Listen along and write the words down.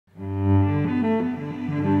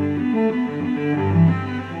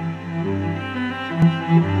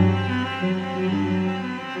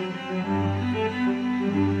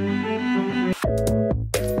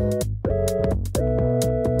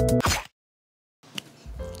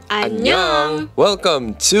Annyeong!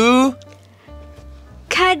 Welcome to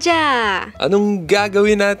Kaja! Anong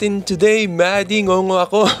gagawin natin today, Maddie? Ngongo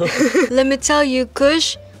ako. Let me tell you,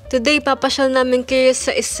 Kush, today papasyal namin kayo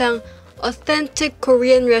sa isang authentic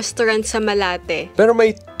Korean restaurant sa Malate. Pero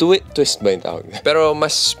may twist ba yung tawag? Pero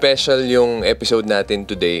mas special yung episode natin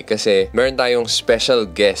today kasi meron tayong special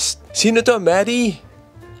guest. Sino to, Maddie?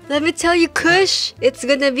 Let me tell you, Kush, it's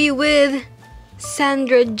gonna be with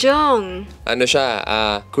Sandra Jung. Ano siya?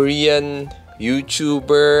 Korean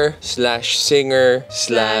YouTuber / singer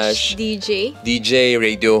 / DJ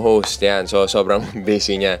radio host. Yan. So, sobrang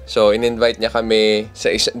busy niya. So, in-invite niya kami sa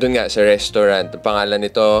doon nga, sa restaurant. Ang pangalan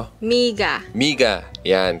nito? Miga.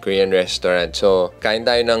 Yan, Korean restaurant. So, kain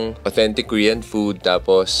tayo ng authentic Korean food.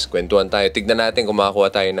 Tapos, kwentuhan tayo. Tignan natin kung makakuha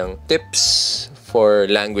tayo ng tips for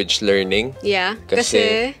language learning. Yeah.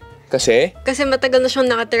 Kasi matagal na siyang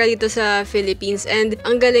nakatira dito sa Philippines and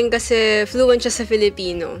ang galing kasi fluent siya sa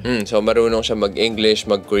Filipino. So marunong siya mag-English,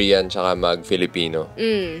 mag-Korean, tsaka mag-Filipino.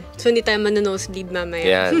 So hindi tayo mano-nosebleed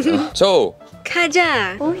mamaya. Yan. So,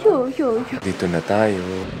 Kaja! Dito na tayo.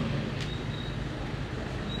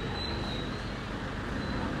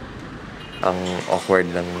 Ang awkward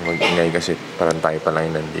lang mag-ingay kasi parang tayo pa lang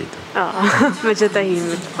nandito. Oo, medyo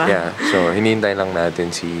tahimik pa. Yeah, so hinihintay lang natin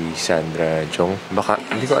si Sandra Jung. Baka,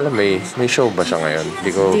 hindi ko alam, may show ba siya ngayon? Hindi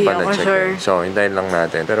ko pa na-check. Sure. So, hintayin lang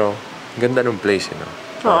natin. Pero, ganda ng place, you know?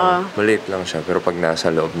 Oo. Maliit lang siya, pero pag nasa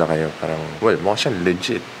loob na kayo, parang, well, mukha siyang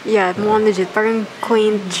legit. Yeah, mukhang legit. Parang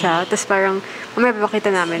quaint siya. Tapos parang, mamaya papakita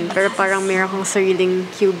namin, pero parang mayroon kang sariling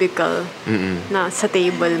cubicle na sa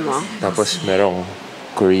table mo. Tapos, merong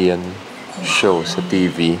Korean show sa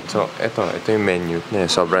TV. So, ito yung menu.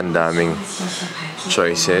 Sobrang daming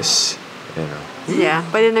choices. You know. Yeah,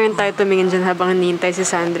 pwede na rin tayo tumingin dyan habang hinihintay si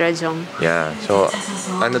Sandra Jung. Yeah, so,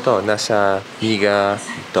 nasa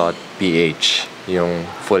miga.ph yung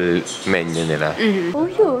full menu nila.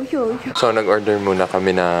 So, nag-order muna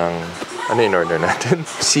kami ng, ano yung order natin?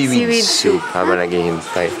 Seaweed soup. Habang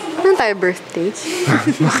naghihintay. Ano tayo birthday?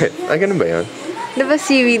 Bakit? Ganun ba yun? Diba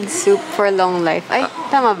seaweed soup for long life? Ay,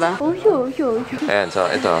 tama ba? Ayan, so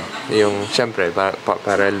ito, yung, syempre,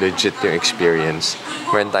 para legit yung experience.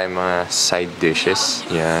 Meron tayong mga side dishes.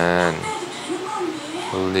 Yan.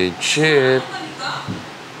 Legit.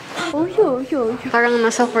 Parang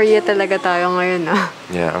nasa Korea talaga tayo ngayon, ah.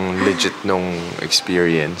 Yeah, ang legit nung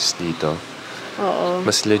experience dito. Oo.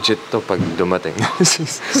 Mas legit to pag dumating si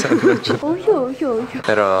Sandra Jung.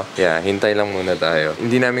 Pero, yeah, hintay lang muna tayo.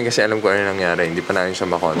 Hindi namin kasi alam kung ano nangyari. Hindi pa namin siya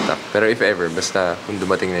makontak. Pero if ever, basta kung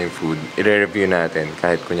dumating na yung food, i-review natin.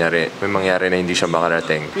 Kahit kunyari, may mangyari na hindi siya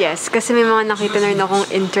makarating. Yes, kasi may mga nakita na rin akong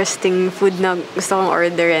interesting food na gusto kong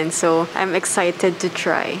orderin. So, I'm excited to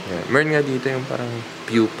try. Yeah. Meron nga dito yung parang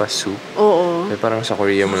pupa soup. Oo. May parang sa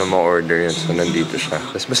Korea mo lang ma-order yun. So, nandito siya.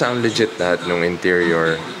 Tapos basta ang legit lahat ng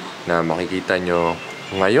interior na makikita nyo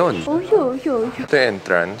ngayon. Ito yung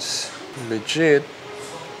entrance. Legit.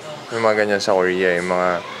 May mga ganyan sa Korea. Yung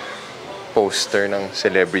mga poster ng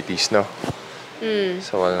celebrities, no?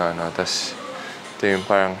 So, wala na. Tapos, ito yung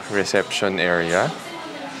parang reception area.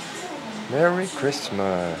 Merry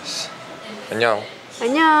Christmas! Annyeong!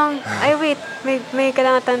 Annyeong! Ay, wait. May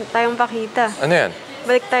kailangan tayong pakita. Ano yan?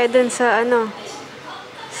 Balik tayo dun sa,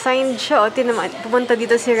 signed siya. O, pumunta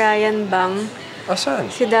dito si Ryan Bang. Asan?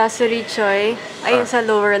 Si Dasuri Choi. Ayun sa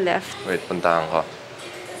lower left. Wait, puntahan ko.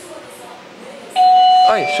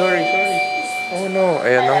 Ay, sorry. Oh no,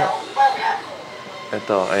 ayan na nga.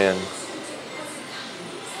 Ito, ayan.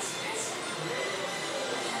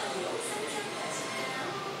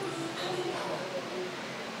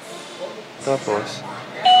 Tapos,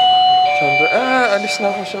 Sandra, alis na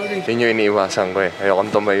ako, sorry. Yun yung iniiwasan ko eh. Ayokong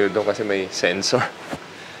tumayo doon kasi may sensor.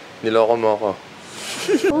 Niloko mo ako.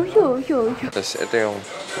 Tapos ito yung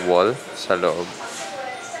wall sa loob.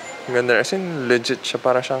 Ang ganda. As in, legit siya.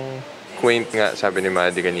 Para siyang quaint nga, sabi ni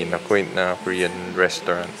Maddie kanina. Quaint na Korean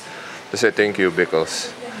restaurant. Tapos ito yung cubicles.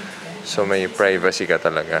 So may privacy ka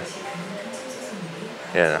talaga.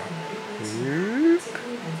 Yan.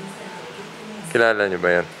 Kilala niyo ba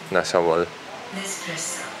yan? Nasa wall.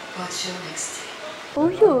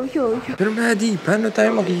 Pero Maddie, paano tayo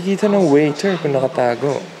makikita ng waiter kung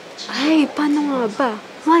nakatago? Ay, paano nga ba?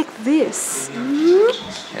 Like this.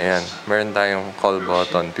 Ayan, meron tayong call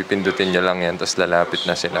button. Pipindutin nyo lang yan, tapos lalapit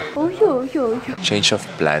na sila. Change of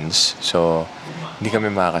plans. So, hindi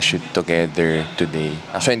kami makaka-shoot together today.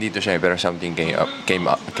 Actually, hindi to siya, pero something came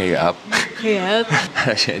up.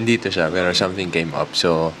 Hindi to siya, pero something came up.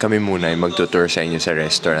 So, kami muna ay magtutour sa inyo sa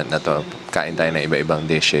restaurant na to. Kain tayo ng iba-ibang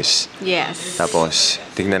dishes. Yes. Tapos,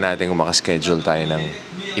 tignan natin kung makaschedule tayo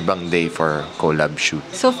ng ibang day for collab shoot.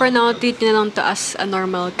 So for now, treat nyo na lang to as a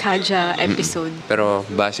normal Kaja episode. Pero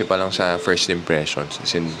base pa lang sa first impressions,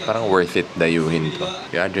 as in, parang worth it dayuhin to.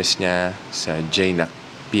 Yung address niya sa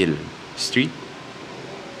Jainakpil Street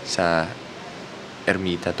sa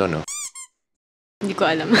Ermita to, no? Hindi ko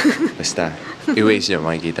alam. Basta, i-waste nyo,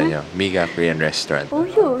 makikita nyo. Miga Korean Restaurant.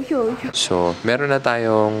 So, meron na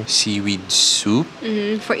tayong seaweed soup.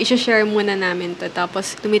 For i-share muna namin to.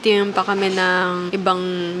 Tapos, tumitingin pa kami ng ibang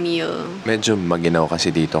meal. Medyo maginaw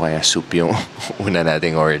kasi dito, kaya soup yung una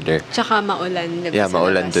nating order. Tsaka maulan. Diba, Yeah,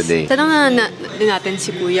 maulan today. Tanong na din natin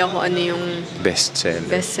si Kuya kung ano yung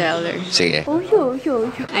bestseller. Sige.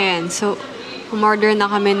 Ayan, so, umorder na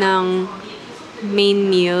kami ng main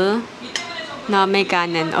meal na may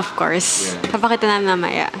kanin, of course. Papakita namin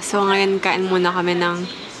mamaya. So, ngayon, kain muna kami ng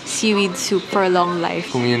seaweed soup for long life.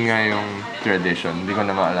 Kung yun nga yung tradition, hindi ko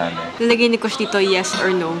na maalala. Nalagay ni Kush dito, yes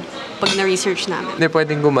or no, pag na-research namin. Hindi,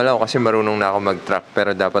 pwedeng gumalaw kasi marunong na ako mag-track,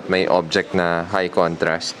 pero dapat may object na high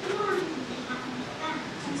contrast.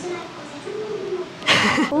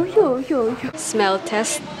 Smell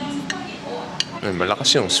test. Ay, malakas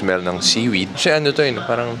yung smell ng seaweed. Kasi ano to yun,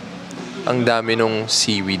 parang ang dami nung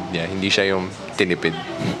seaweed niya. Hindi siya yung tinipid.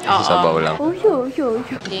 Sa sabaw lang.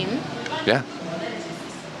 Game? Yeah.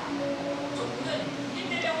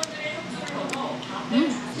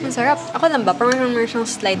 Ang sarap. Ako lang ba? Parang meron siyang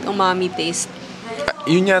slight umami taste.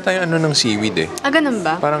 Yun yata yung ano ng seaweed eh. Ganun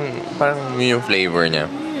ba? Parang yun yung flavor niya.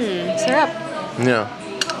 Sarap. Yeah.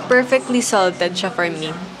 Perfectly salted siya for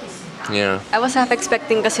me. Yeah. I was half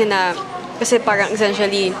expecting kasi parang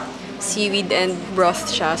essentially seaweed and broth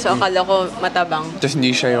siya. So, akala ko matabang. Tapos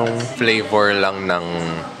hindi siya yung flavor lang ng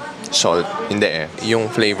salt. Hindi eh. Yung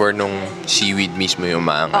flavor nung seaweed mismo yung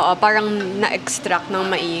maangat. Oo, parang na-extract ng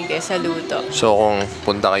maigi sa luto. So, kung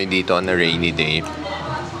punta kayo dito on a rainy day,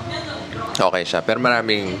 okay siya. Pero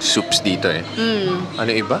maraming soups dito eh. Ano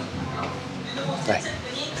iba? Ay.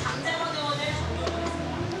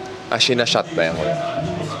 Sinashot ba yan?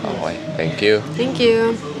 Okay. Thank you. Thank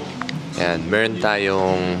you. Yan. Meron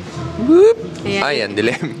tayong... Ayan. Ay, yan.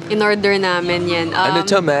 Dilim. In-order namin yan. Ano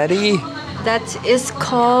to, Maddie? That is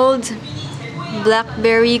called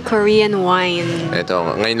Blackberry Korean Wine.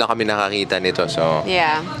 Ito. Ngayon lang kami nakakita nito. So,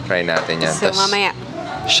 Yeah. try natin yan. So, mamaya.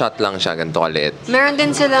 Shot lang siya. Ganito kaliit. Meron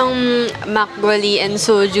din silang makgeolli and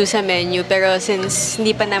soju sa menu. Pero since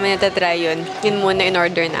hindi pa namin natatry yun muna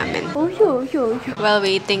in-order namin. While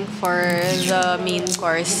waiting for the main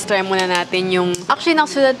course, try muna natin yung... Actually,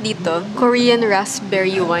 nakasulat dito, Korean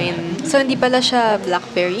Raspberry Wine. So, hindi pala siya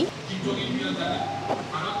blackberry?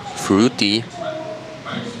 Fruity.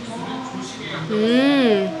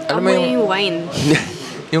 Alam mo Amoy yung wine.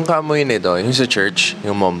 Yung kamoy nito, yung sa church,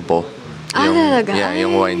 yung mompo. Talaga? Yeah,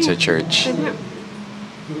 yung wine sa church.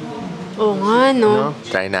 Oo nga, no?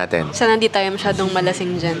 Try natin. Sana hindi tayo masyadong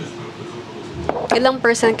malasing dyan. Ilang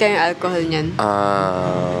percent kayo yung alcohol niyan?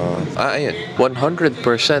 Ayun.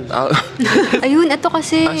 100% out. Ayun, ito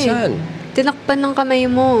kasi. Asan? Tinakpan ng kamay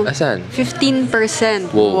mo. Asan?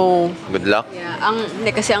 15%. Wow. Good luck. Yeah,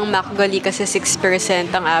 kasi ang makgeolli kasi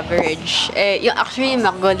 6% ang average. Yung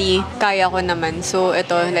makgeolli, kaya ko naman. So,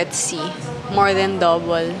 ito, let's see. More than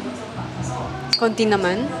double. Konti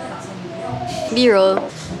naman. B-roll.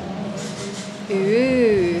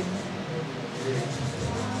 Ooh.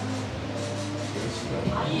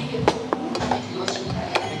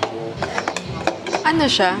 Ano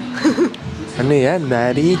siya? Ano yan,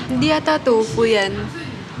 Maddie? Hindi yata tofu yan.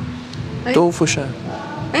 Ay, Tofu siya.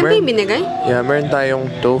 ay may binigay? Yeah, meron tayong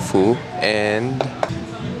tofu and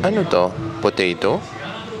ano to? Potato?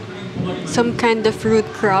 Some kind of fruit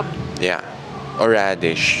crop. Yeah. Or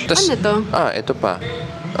radish. Tas, Ano to? Ito pa.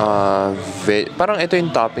 Parang ito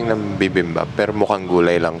yung topping ng bibimbap, pero mukhang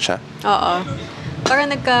gulay lang siya. Oo. Parang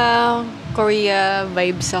nagka-Korea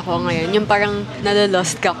vibes ako ngayon. Yung parang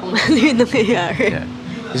nalalost ka kung ano yung nangyayari. Yeah.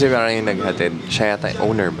 Kasi parang yung naghatid, siya yata,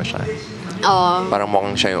 owner ba siya? Oo. Parang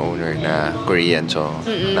mukhang siya yung owner na Korean, so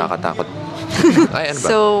nakakatakot. Ay, ano ba?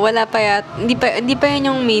 So, wala pa hindi pa yun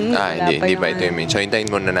yung main. Hindi pa ito yung main. So, hintayin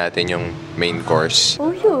muna natin yung main course.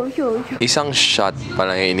 Isang shot pa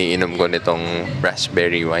lang yung iniinom ko nitong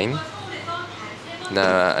raspberry wine.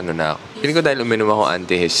 Na ano na ako. Feeling ko dahil uminom ako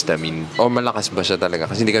antihistamine. O malakas ba siya talaga?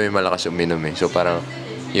 Kasi hindi kami malakas uminom eh. So, parang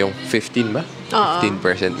yung 15 ba? Oo.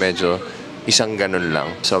 15% medyo isang ganun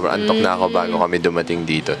lang. Sobrang antok na ako bago kami dumating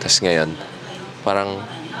dito. Tapos ngayon, parang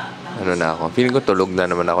ano na ako. Feeling ko tulog na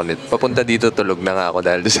naman ako nito. Papunta dito, tulog na nga ako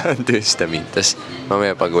dahil sa antihistamine. Tapos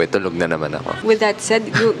mamaya pag-uwi, tulog na naman ako. With that said,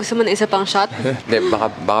 gusto mo na isa pang shot? Hindi,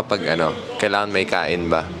 baka pag kailangan may kain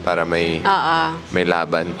ba? Para may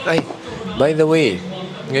laban. Ay, by the way,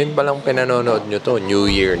 Ngayon palang pinanonood nyo to, New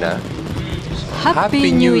Year na.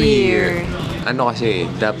 Happy New Year! Ano kasi,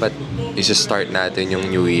 dapat isa-start natin yung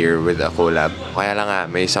New Year with a collab. Kaya lang nga,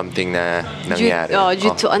 may something na nangyari.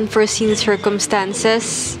 Due to unforeseen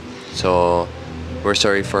circumstances. So, we're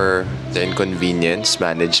sorry for the inconvenience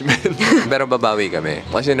management. Pero babawi kami.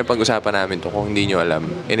 Kasi napag-usapan namin to, kung hindi nyo alam,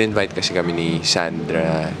 in-invite kasi kami ni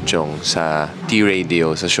Sandra Jung sa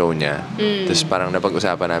T-Radio, sa show niya. Tapos parang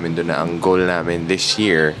napag-usapan namin doon na ang goal namin this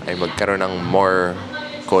year ay magkaroon ng more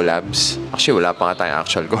collabs. Actually, wala pa nga tayong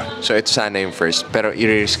actual goal. So, ito sana yung first. Pero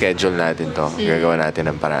i-reschedule natin to. Gagawa natin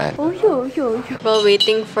ng paraan. While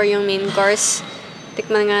waiting for yung main course,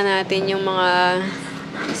 tikman nga natin yung mga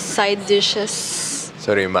side dishes.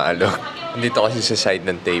 Sorry, maalok. Dito kasi sa side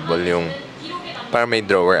ng table yung parang may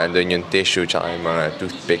drawer, andun yung tissue tsaka yung mga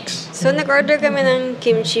toothpicks. So, nag-order kami ng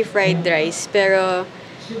kimchi fried rice, pero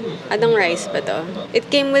anong rice ba to? It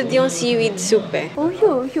came with yung seaweed soup eh.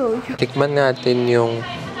 Tikman natin yung,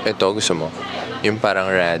 ito gusto mo? Yung parang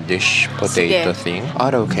radish potato thing.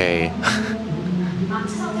 Okay.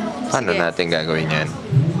 Paano natin gagawin yan?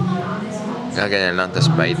 Gaganyan lang, tas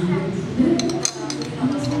bite.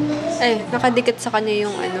 Ay, nakadikit sa kanya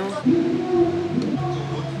yung ano.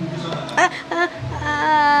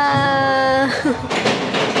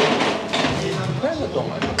 Ano itong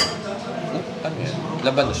ano? Ano yan?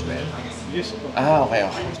 Labanos ba yan? Yes po. Okay.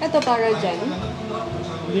 Ito para dyan?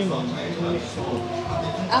 Hindi mo.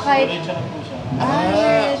 Kahit... Diretso na po siya.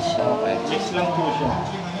 Okay. Mix lang po siya.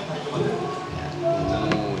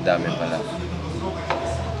 Dami pala.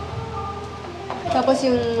 Tapos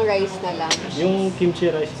yung rice na lang. Yung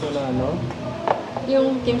kimchi rice po na ano?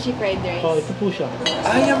 Yung kimchi fried rice. Ito po siya.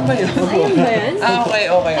 Yan ba yun? Ayun ba yan? Okay.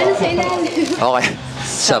 Ano sa ilalim? Okay.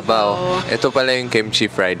 Sabaw. Ito pala yung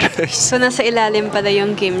kimchi fried rice. So, nasa ilalim pala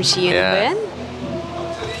yung kimchi. Ano ba yan?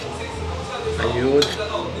 Ayun.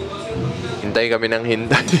 Hintay kami ng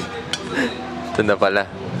hintay. Ito na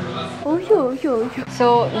pala.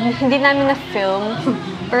 So, hindi namin na-film.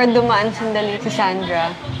 Pero dumaan sandali si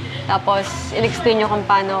Sandra. Tapos, in-explain nyo kung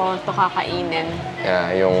paano ito kakainin.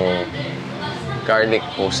 Yung garlic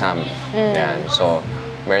pusam. Yan. So,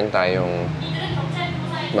 meron tayong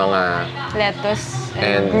mga Lettuce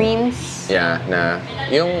and greens. na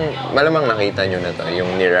yung malamang nakita nyo na to, yung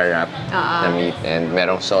nira-wrap na meat and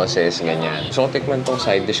merong sauces, ganyan. So, tikman tong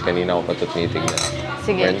side dish kanina ko pa ito tinitignan.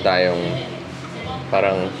 Sige. Meron tayong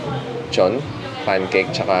parang chon,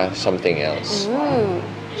 pancake, tsaka something else.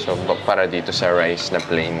 So, para dito sa rice na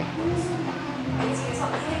plain.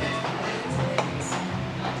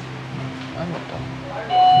 Ano to?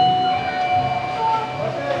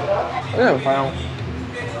 Parang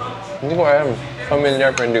hindi ko alam.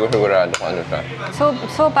 Familiar pero hindi ko sigurado kung ano siya.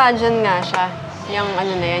 So pageant nga siya. Yung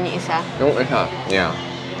ano na yan, yung isa. Yung isa, yeah.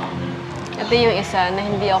 Ito yung isa na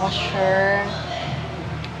hindi ako sure.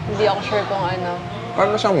 Hindi ako sure kung ano.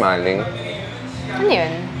 Parang siyang maling. Ano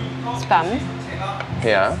yun? Spam?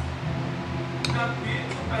 Yeah.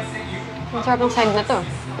 Ang sarap ng side na to.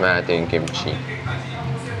 Malate yung kimchi.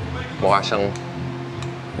 Mukha siyang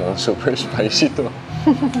super spicy to.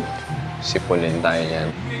 Sipulin tayo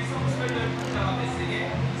yan.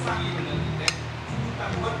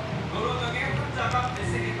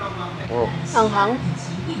 Oh. Anghang?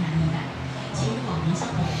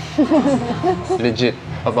 Legit.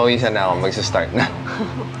 Papawisan na ako. Magsa-start na.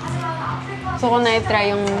 So, kung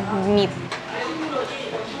na-try yung meat.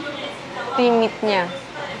 Ito yung meat niya.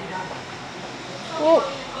 Oh!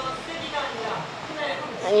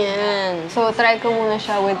 Ayan. So, try ko muna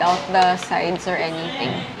siya without the sides or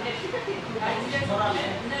anything.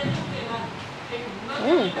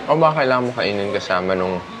 O ba kailangan mo kainin kasama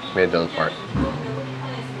nung middle part?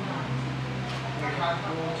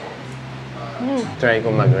 Try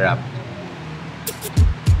ko mag-wrap.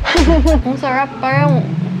 Ang sarap. Parang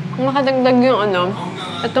makadagdag yung ano,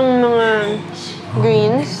 itong mga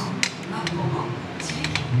greens.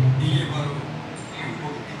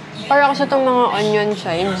 Para kasi itong mga onion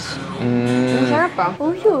chives. Ang sarap ah.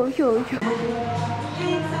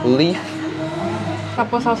 Leaf.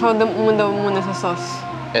 Tapos sasaw mo daw muna sa sauce.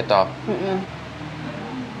 Ito.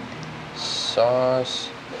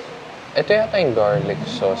 Sauce. Ito yata yung garlic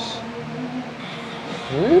sauce.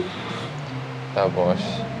 Tapos,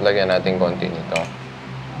 lagyan natin konti nito.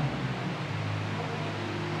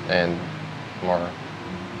 And more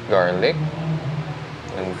garlic.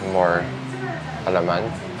 And more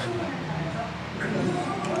alaman.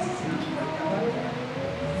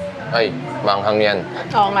 Ay, manghang yan.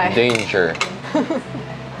 Oo nga. Danger.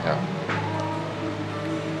 Yeah.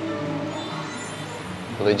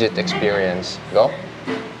 Legit experience. Go.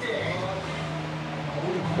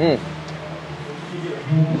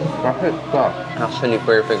 Perfect ka. Actually,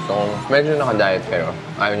 perfect kung medyo naka-diet kayo.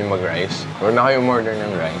 Ayaw nyo mag-rice. Huwag na kayo order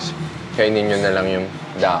ng rice. Kainin nyo na lang yung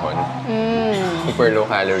dahon. Super low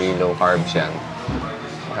calorie, low carbs yan.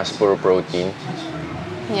 Has puro protein.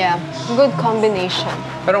 Yeah, good combination.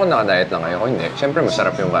 Pero kung naka-diet lang kayo, kung hindi, syempre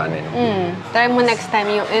masarap yung kanin. Try mo next time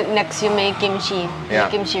yung may kimchi. Yeah.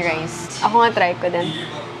 May kimchi rice. Ako nga try ko din.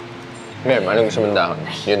 Ma'am, anong gusto mong dahon?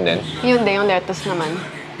 Yun din? Yun din, yung lettuce naman.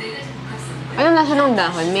 Anong lasa ng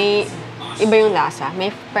dahon? May iba yung lasa.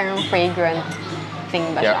 May parang fragrant thing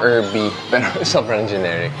ba siya? Yeah, herby. Pero sobrang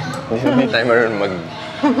generic. Hindi tayo marunong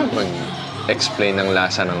mag-explain ng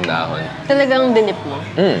lasa ng dahon. Talagang dinip mo?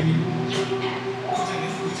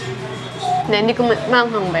 Hindi ko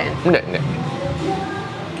maanghang ba yan? Hindi.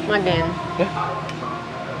 Mga ganyan. Yeah.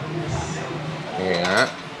 Sige nga.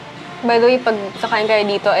 By the way, pag sakain kayo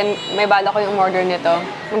dito and may bala ko yung order nito,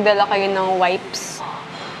 magdala kayo ng wipes.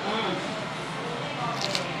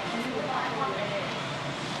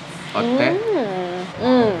 Otte?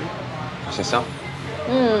 Sisa?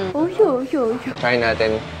 Try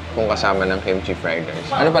natin kung kasama ng kimchi fried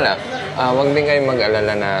rice. Ano pala, wag din kayo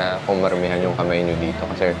mag-alala na kung maramihan yung kamay nyo dito.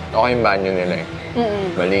 Kasi okay yung banyo nila eh.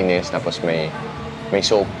 Malinis, tapos may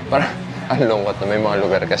soap. Parang ang lungkot na may mga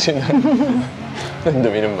lugar kasi na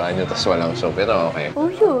dumi ng banyo, tapos walang soap. Ito okay.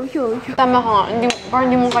 Tama ka nga, parang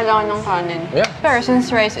hindi mo kailangan ng kanin. Yeah. Pero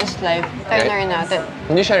since rice is life, try na rin natin.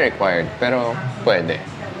 Hindi siya required, pero pwede.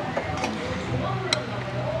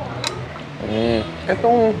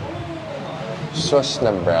 Itong sauce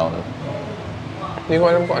na brown, hindi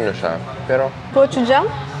ko alam kung ano siya, pero Gochujang?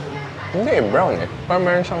 hindi, brown eh. Parang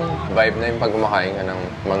meron siyang vibe na yung pag kumakain ka ng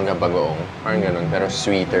mangga bagoong. Parang ganun, pero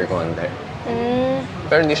sweeter konti.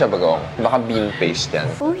 Pero hindi siya bagoong. Baka bean paste yan.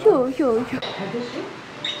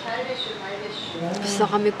 Gusto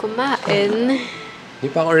kami kumain. Hindi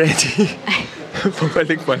pa ako ready.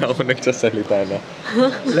 Pabalik pa na ako nagsasalita na.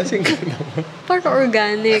 Lasing ka naman. Parang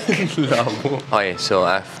organic. Labo. Okay, so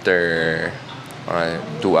after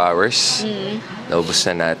 2 hours, naubos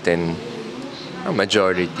na natin ang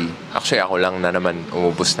majority. Actually, ako lang na naman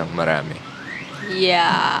umubos ng marami.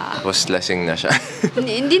 Yeah. Tapos lasing na siya.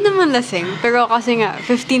 Hindi naman lasing, pero kasi nga,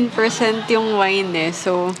 15% yung wine eh,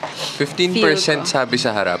 so 15% sabi sa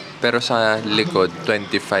harap, pero sa likod,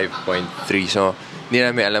 25.3. So, hindi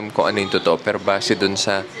namin alam kung ano yung totoo, pero base dun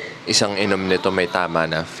sa isang inom nito may tama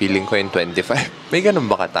na. Feeling ko yung 25. May ganun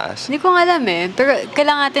ba kataas? hindi ko nga alam eh, pero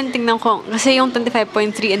kailangan natin tingnan ko, kasi yung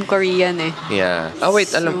 25.3 in Korean eh. Yeah.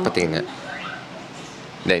 Wait, alam, pati nga.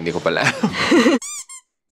 Hindi ko pala.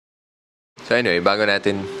 So anyway, bago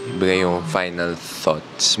natin ibigay yung final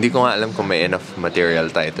thoughts, hindi ko nga alam kung may enough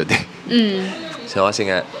material tayo today. So kasi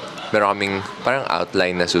nga, meron kaming parang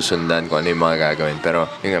outline na susundan kung ano yung mga gagawin. Pero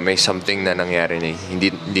yun nga, may something na nangyari na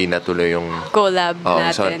hindi natuloy yung collab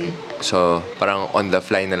natin. So parang on the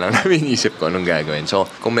fly na lang namin isip ko anong gagawin. So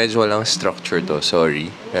kung medyo walang structure to,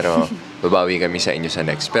 sorry. Pero babawi kami sa inyo sa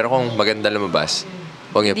next. Pero kung maganda lumabas,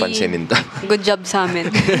 huwag niyo pansinin to. Good job sa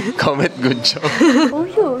amin. Comment good job.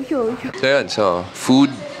 So yun, so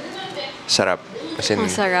food, sarap. Kasi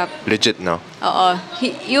Masarap. legit, no? Oo.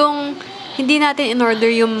 Yung hindi natin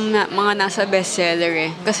in-order yung mga nasa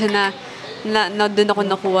bestseller eh. Kasi na doon ako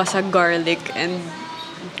nakuha sa garlic and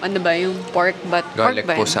ano ba, yung pork Garlic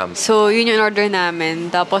ba po yun? Sam. So, yun yung order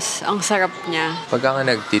namin. Tapos, ang sarap niya. Pagka nga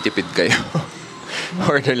nagtitipid kayo,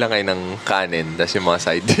 order lang kayo ng kanin, tas yung mga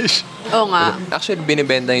side dish. Oo nga. Actually,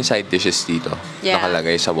 binibenta yung side dishes dito. Yeah.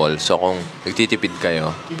 Nakalagay sa wall. So, kung nagtitipid kayo,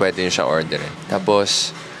 pwede nyo siya orderin.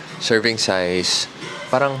 Tapos, serving size,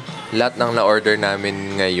 parang lahat ng na-order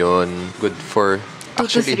namin ngayon, good for 2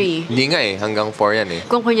 to 3. Hindi nga eh. Hanggang 4 yan eh.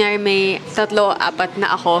 Kung kunyari may 3-4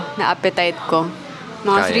 na ako, na appetite ko,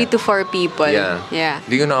 mga Kaya. 3 to 4 people. Yeah.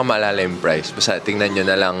 Hindi ko na maalala yung price. Basta tingnan nyo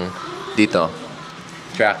na lang dito.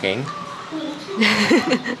 Tracking.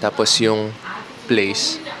 Tapos yung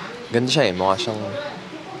place, ganda siya eh. Mukha siyang...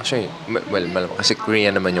 Actually, well, kasi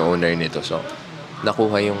Korean naman yung owner nito. So,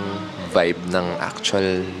 nakuha yung vibe ng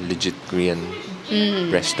actual legit Korean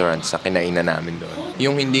restaurant sa kinainan namin doon.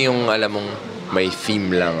 Yung hindi yung alam mong may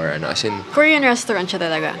theme lang or ano. As in, Korean restaurant siya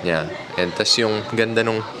talaga. yeah. And tas yung ganda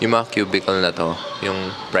nung yung mga cubicle na to, yung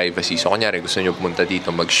privacy. So, kunyari, gusto nyo pumunta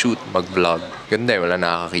dito, mag-shoot, mag-vlog. Ganda eh, wala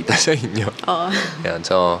nakakakita sa inyo. Oo. Yan.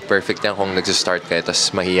 So, perfect yan kung nag-start kayo,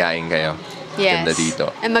 tas mahihain kayo. Yes. Ganda dito.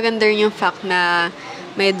 And maganda rin yung fact na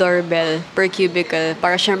may doorbell per cubicle.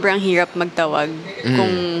 Para syempre ang hirap magtawag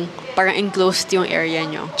kung parang enclosed yung area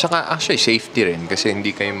nyo. Tsaka, actually, safety rin kasi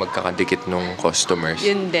hindi kayo magkakadikit nung customers.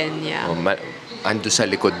 Yun din, yeah. Ando sa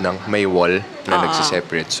likod ng may wall na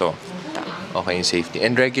nagsiseparate. So, okay yung safety.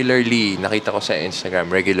 And regularly, nakita ko sa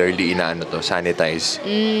Instagram, regularly sanitize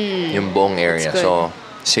yung buong area. So,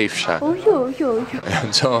 safe siya.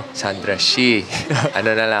 So, Sandra, ano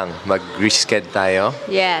na lang, mag-resched tayo.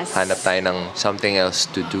 Yes. Hanap tayo ng something else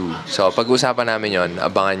to do. So, pag-usapan namin yon,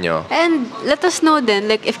 abangan nyo. And let us know then,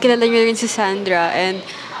 like, if kilala nyo rin si Sandra and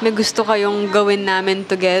may gusto kayong gawin namin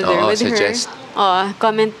together with suggest. her.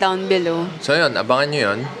 Comment down below. So, yun, abangan nyo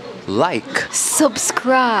yun. Like.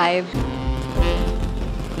 Subscribe.